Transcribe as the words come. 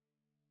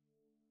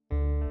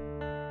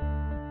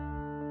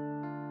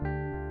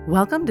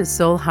Welcome to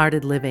Soul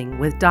Hearted Living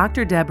with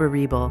Dr. Deborah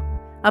Riebel,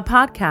 a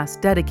podcast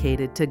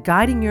dedicated to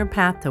guiding your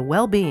path to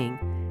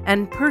well-being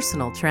and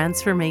personal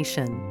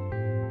transformation.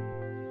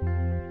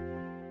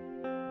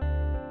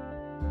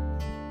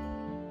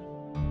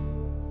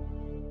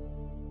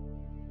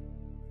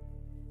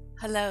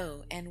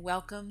 Hello, and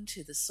welcome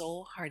to the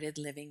Soul Hearted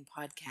Living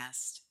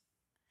podcast.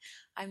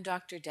 I'm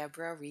Dr.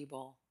 Deborah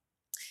Riebel,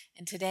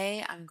 and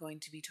today I'm going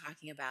to be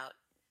talking about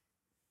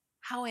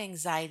how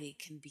anxiety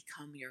can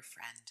become your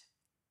friend.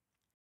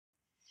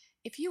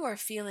 If you are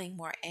feeling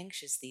more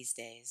anxious these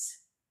days,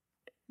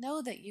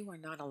 know that you are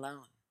not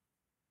alone.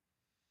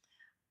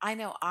 I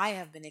know I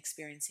have been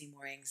experiencing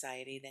more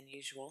anxiety than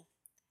usual,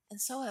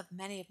 and so have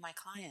many of my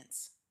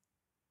clients.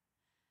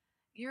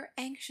 Your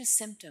anxious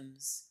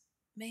symptoms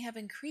may have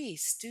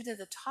increased due to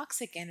the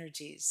toxic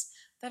energies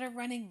that are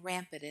running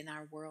rampant in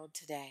our world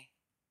today.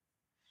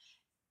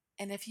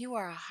 And if you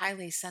are a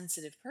highly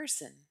sensitive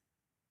person,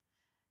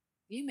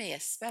 you may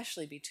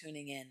especially be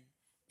tuning in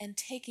and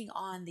taking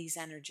on these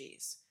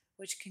energies,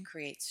 which can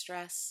create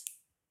stress,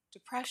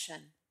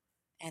 depression,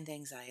 and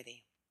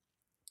anxiety.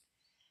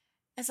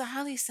 As a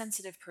highly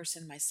sensitive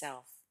person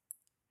myself,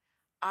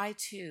 I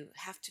too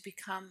have to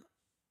become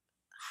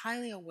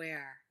highly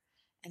aware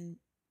and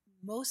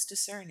most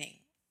discerning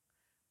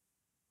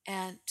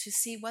and to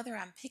see whether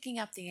I'm picking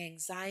up the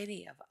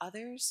anxiety of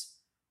others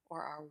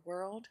or our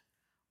world,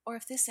 or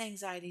if this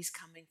anxiety is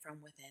coming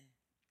from within.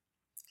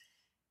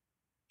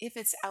 If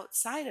it's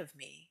outside of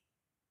me,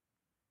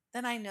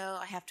 then I know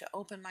I have to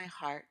open my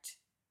heart,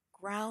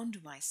 ground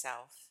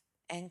myself,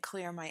 and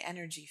clear my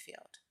energy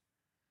field,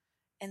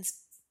 and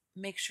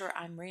make sure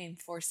I'm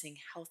reinforcing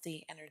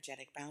healthy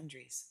energetic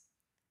boundaries.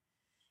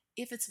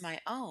 If it's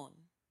my own,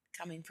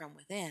 coming from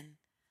within,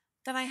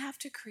 then I have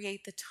to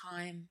create the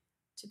time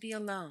to be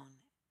alone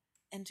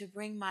and to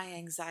bring my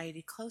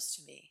anxiety close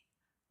to me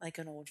like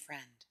an old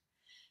friend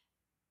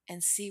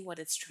and see what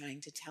it's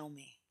trying to tell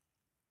me.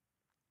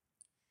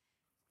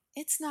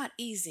 It's not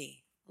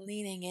easy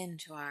leaning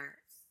into our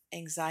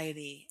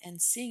anxiety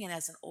and seeing it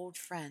as an old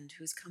friend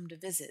who's come to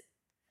visit,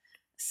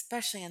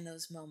 especially in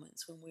those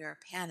moments when we are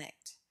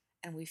panicked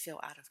and we feel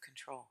out of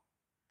control.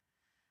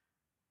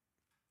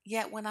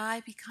 Yet when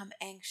I become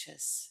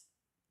anxious,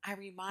 I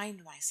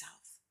remind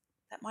myself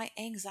that my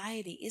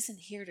anxiety isn't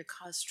here to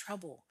cause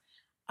trouble,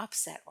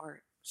 upset,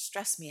 or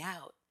stress me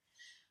out.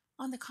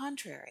 On the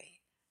contrary,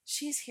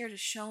 she's here to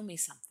show me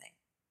something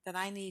that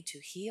I need to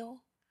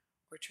heal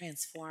or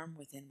transform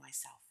within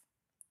myself.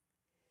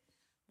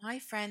 My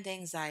friend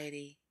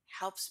anxiety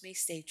helps me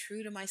stay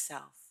true to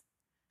myself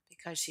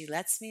because she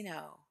lets me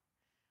know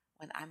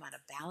when I'm out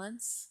of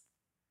balance,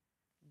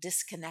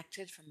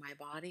 disconnected from my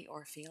body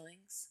or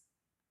feelings,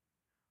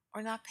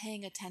 or not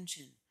paying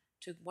attention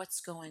to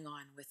what's going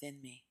on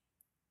within me.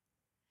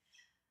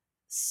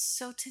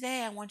 So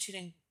today I want you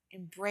to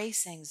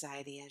embrace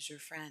anxiety as your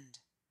friend,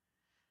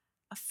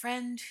 a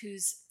friend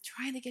who's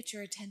trying to get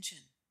your attention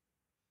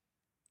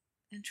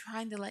and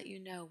trying to let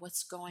you know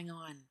what's going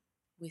on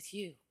with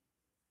you.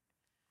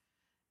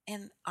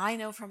 And I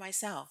know for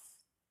myself,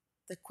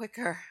 the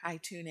quicker I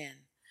tune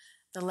in,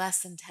 the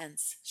less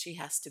intense she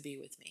has to be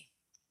with me.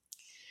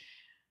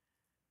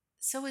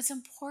 So it's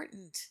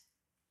important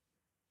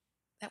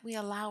that we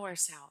allow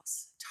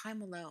ourselves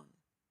time alone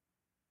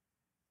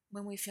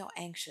when we feel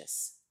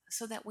anxious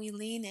so that we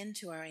lean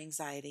into our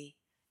anxiety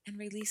and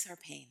release our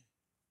pain.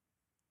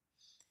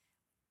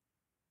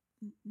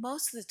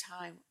 Most of the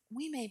time,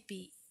 we may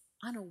be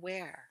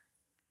unaware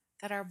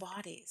that our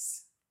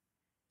bodies,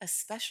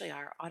 especially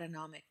our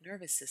autonomic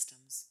nervous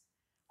systems,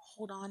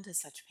 hold on to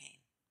such pain.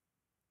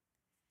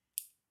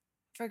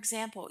 For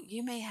example,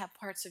 you may have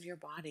parts of your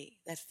body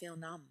that feel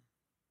numb.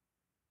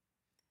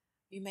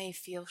 You may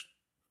feel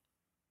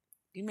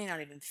You may not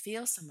even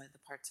feel some of the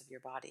parts of your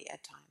body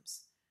at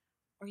times,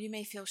 or you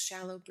may feel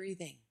shallow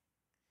breathing,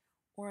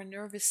 or a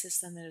nervous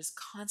system that is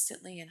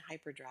constantly in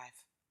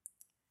hyperdrive.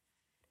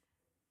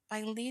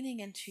 By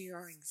leaning into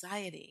your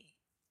anxiety,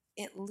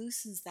 it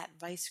loosens that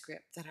vice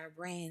grip that our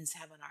brains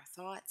have on our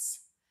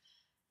thoughts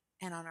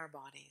and on our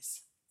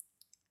bodies.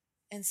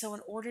 And so,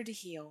 in order to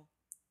heal,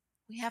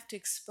 we have to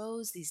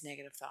expose these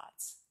negative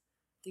thoughts,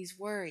 these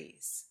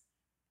worries,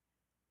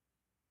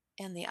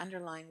 and the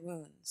underlying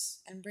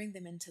wounds, and bring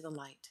them into the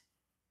light.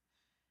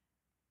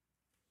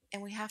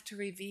 And we have to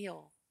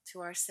reveal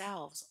to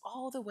ourselves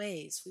all the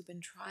ways we've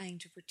been trying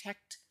to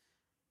protect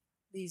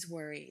these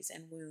worries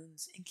and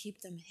wounds and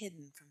keep them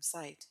hidden from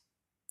sight.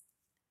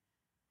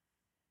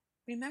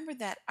 Remember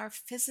that our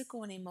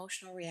physical and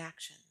emotional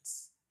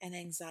reactions, and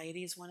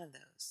anxiety is one of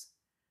those,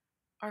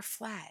 are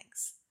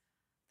flags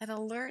that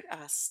alert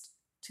us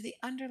to the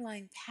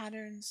underlying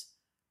patterns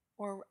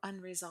or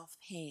unresolved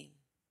pain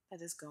that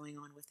is going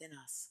on within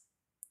us.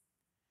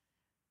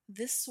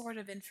 This sort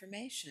of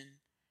information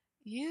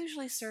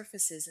usually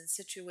surfaces in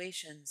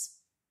situations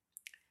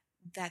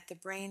that the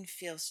brain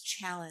feels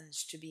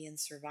challenged to be in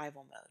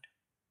survival mode,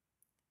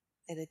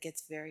 that it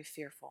gets very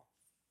fearful.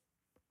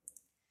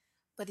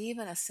 But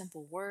even a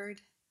simple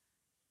word,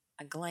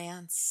 a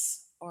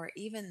glance, or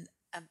even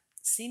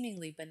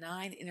seemingly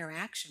benign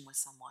interaction with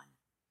someone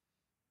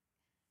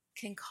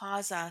can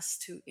cause us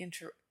to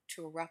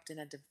erupt in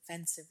a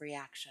defensive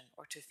reaction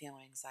or to feel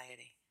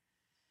anxiety.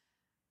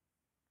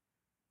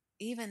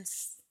 Even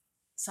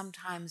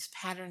sometimes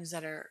patterns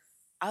that are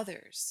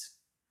others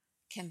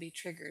can be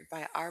triggered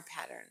by our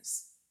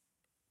patterns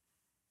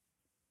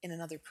in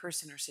another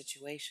person or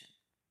situation.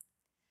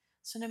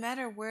 So no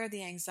matter where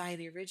the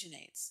anxiety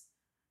originates,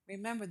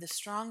 remember the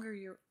stronger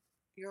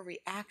your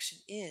reaction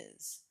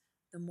is,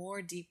 the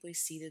more deeply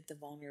seated the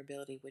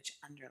vulnerability which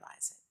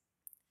underlies it.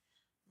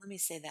 Let me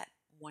say that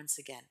once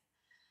again.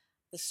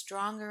 The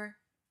stronger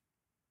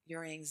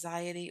your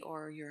anxiety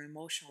or your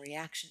emotional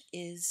reaction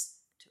is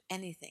to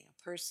anything,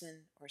 a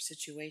person or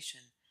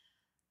situation,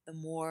 the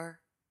more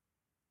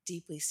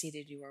deeply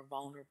seated you are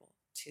vulnerable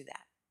to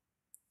that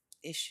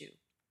issue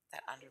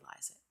that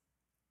underlies it.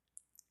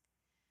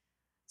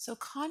 So,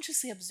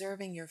 consciously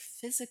observing your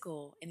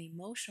physical and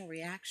emotional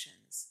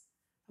reactions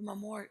from a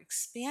more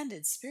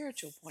expanded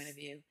spiritual point of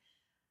view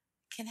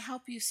can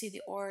help you see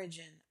the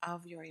origin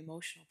of your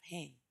emotional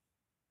pain.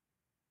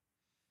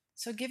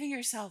 So, giving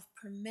yourself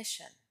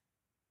permission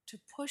to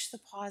push the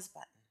pause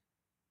button.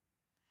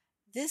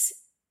 This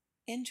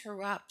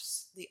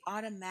interrupts the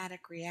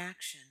automatic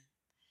reaction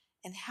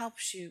and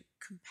helps you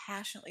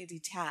compassionately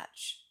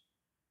detach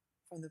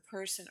from the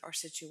person or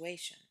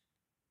situation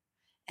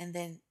and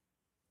then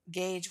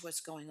gauge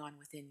what's going on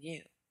within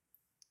you.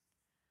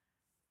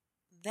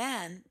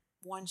 Then,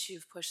 once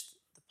you've pushed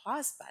the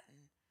pause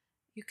button,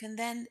 you can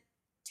then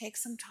take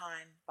some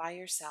time by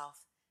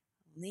yourself,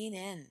 lean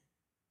in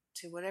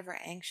to whatever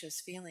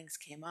anxious feelings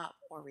came up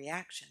or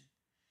reaction,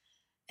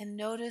 and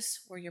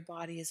notice where your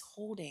body is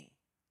holding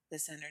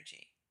this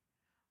energy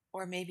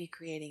or maybe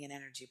creating an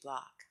energy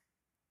block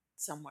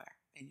somewhere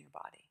in your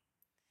body.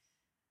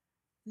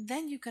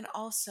 Then you can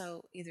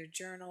also either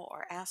journal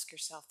or ask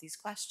yourself these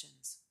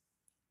questions.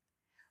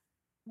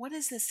 What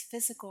is this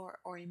physical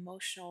or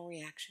emotional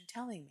reaction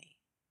telling me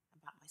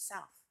about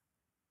myself?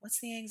 What's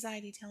the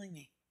anxiety telling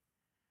me?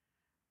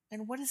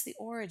 And what is the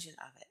origin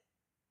of it?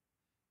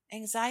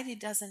 Anxiety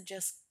doesn't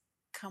just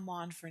come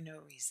on for no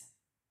reason.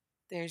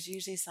 There's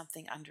usually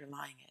something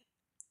underlying it.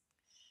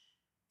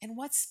 And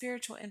what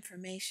spiritual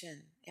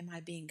information am I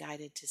being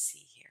guided to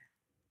see here?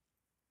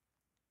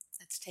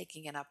 That's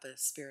taking it up a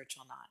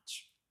spiritual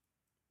notch.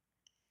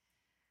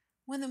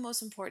 One of the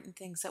most important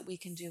things that we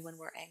can do when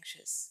we're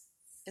anxious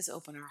is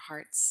open our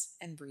hearts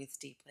and breathe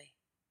deeply.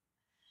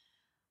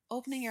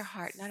 Opening your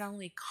heart not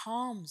only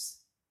calms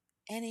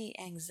any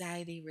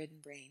anxiety-ridden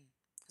brain,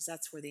 because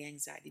that's where the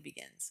anxiety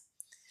begins,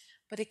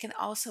 but it can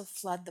also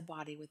flood the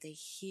body with a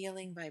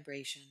healing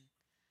vibration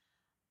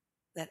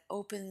that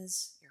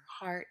opens your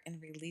heart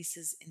and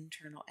releases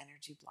internal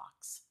energy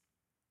blocks.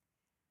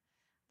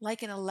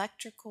 Like an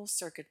electrical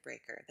circuit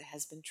breaker that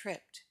has been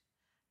tripped,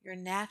 your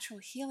natural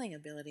healing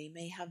ability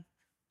may have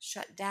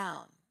shut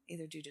down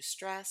either due to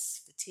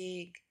stress,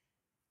 fatigue,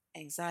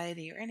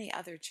 anxiety, or any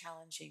other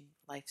challenging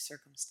life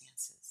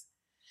circumstances.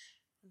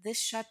 This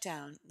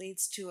shutdown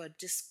leads to a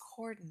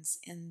discordance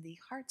in the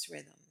heart's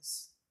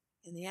rhythms,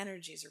 in the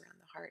energies around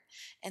the heart,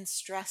 and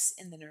stress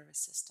in the nervous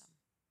system.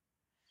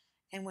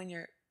 And when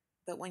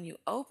you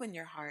open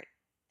your heart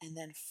and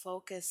then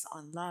focus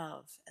on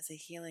love as a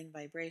healing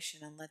vibration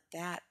and let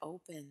that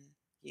open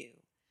you,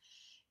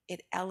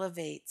 it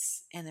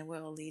elevates and it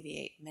will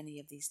alleviate many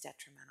of these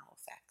detrimental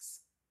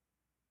effects.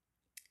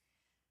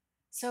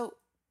 So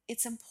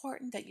it's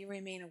important that you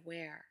remain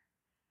aware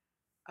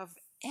of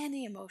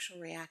any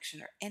emotional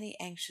reaction or any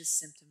anxious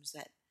symptoms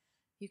that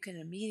you can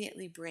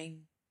immediately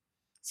bring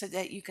so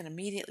that you can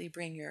immediately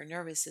bring your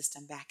nervous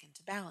system back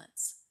into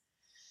balance.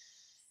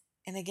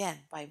 And again,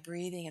 by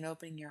breathing and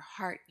opening your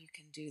heart, you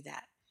can do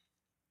that.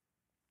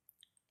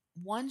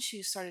 Once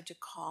you started to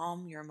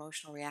calm your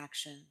emotional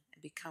reaction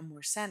and become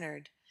more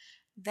centered,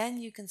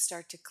 then you can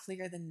start to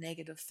clear the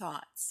negative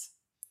thoughts.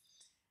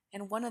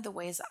 And one of the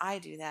ways I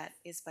do that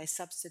is by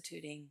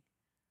substituting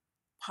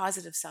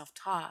positive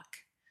self-talk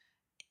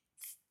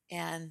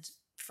and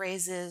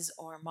phrases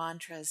or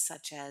mantras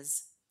such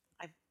as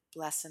I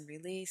bless and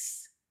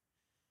release,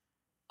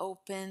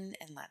 open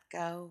and let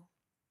go,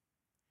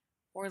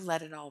 or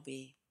let it all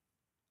be.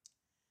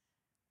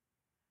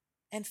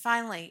 And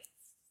finally,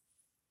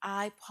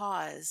 I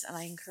pause and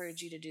I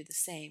encourage you to do the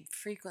same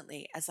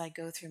frequently as I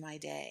go through my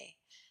day.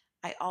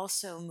 I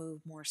also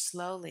move more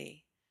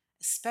slowly,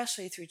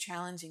 especially through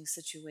challenging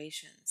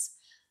situations,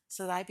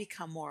 so that I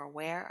become more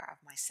aware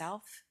of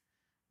myself,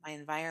 my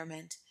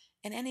environment,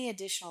 and any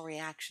additional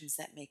reactions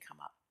that may come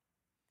up.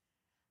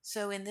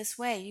 So, in this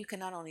way, you can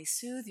not only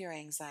soothe your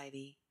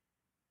anxiety,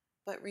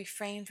 but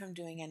refrain from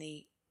doing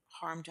any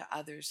harm to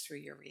others through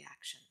your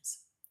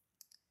reactions.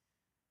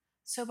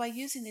 So, by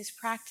using these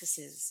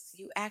practices,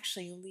 you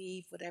actually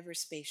leave whatever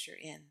space you're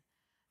in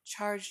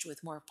charged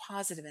with more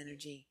positive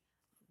energy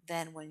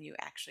than when you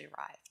actually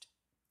arrived.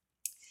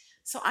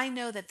 So, I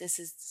know that this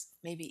is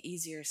maybe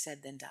easier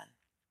said than done.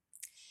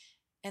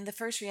 And the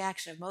first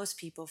reaction of most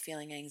people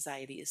feeling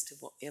anxiety is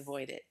to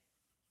avoid it.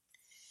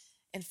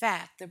 In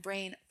fact, the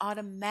brain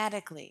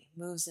automatically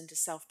moves into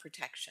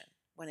self-protection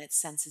when it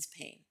senses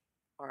pain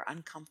or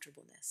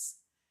uncomfortableness.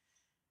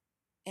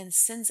 And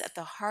since at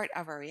the heart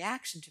of our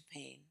reaction to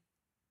pain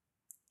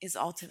is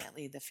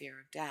ultimately the fear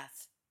of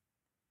death,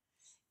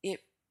 it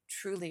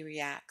truly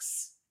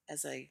reacts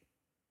as a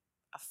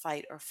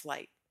fight or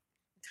flight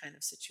kind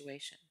of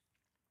situation.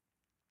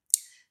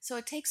 So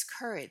it takes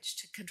courage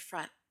to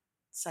confront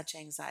such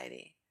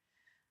anxiety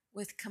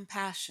with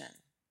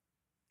compassion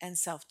and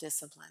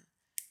self-discipline,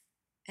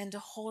 and to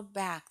hold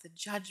back the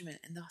judgment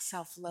and the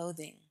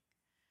self-loathing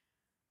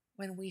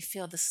when we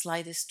feel the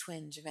slightest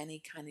twinge of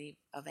any kind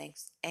of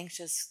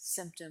anxious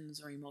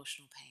symptoms or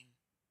emotional pain.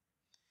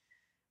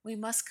 We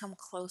must come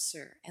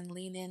closer and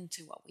lean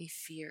into what we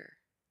fear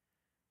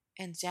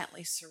and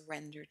gently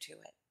surrender to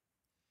it.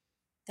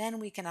 Then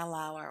we can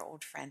allow our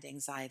old friend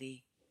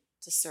anxiety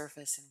to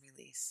surface and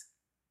release.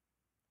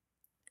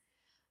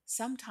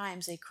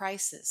 Sometimes a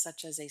crisis,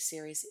 such as a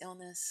serious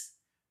illness,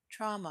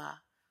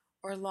 trauma,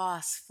 or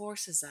loss,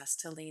 forces us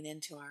to lean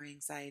into our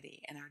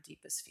anxiety and our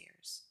deepest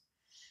fears.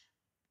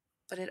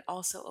 But it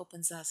also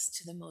opens us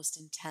to the most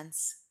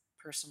intense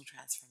personal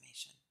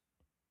transformation.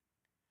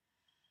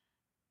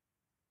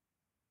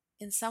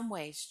 In some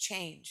ways,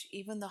 change,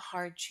 even the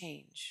hard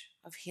change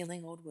of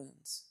healing old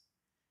wounds,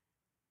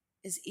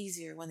 is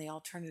easier when the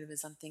alternative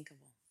is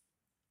unthinkable.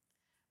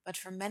 But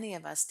for many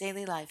of us,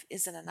 daily life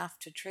isn't enough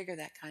to trigger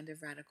that kind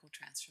of radical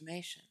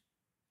transformation.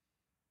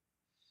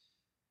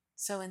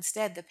 So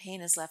instead, the pain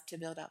is left to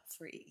build up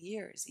for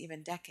years,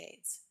 even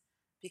decades,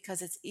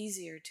 because it's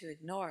easier to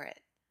ignore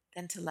it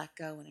than to let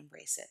go and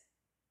embrace it.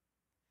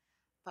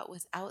 But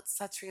without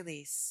such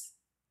release,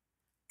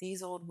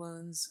 these old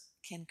wounds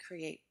can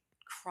create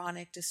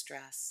chronic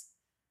distress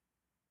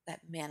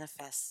that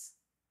manifests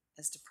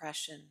as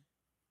depression,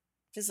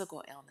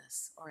 physical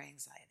illness, or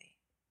anxiety.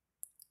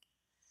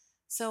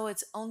 So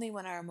it's only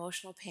when our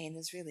emotional pain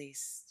is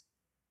released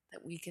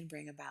that we can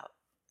bring about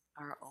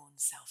our own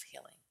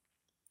self-healing.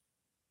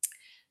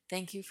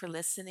 Thank you for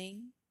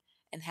listening,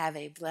 and have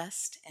a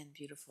blessed and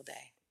beautiful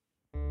day.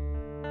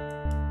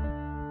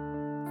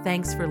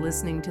 Thanks for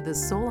listening to the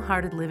Soul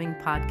Hearted Living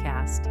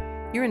podcast.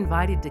 You're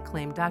invited to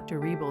claim Dr.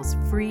 Riebel's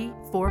free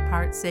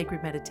 4-part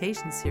sacred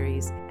meditation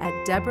series at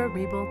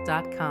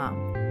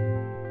deborahriebel.com.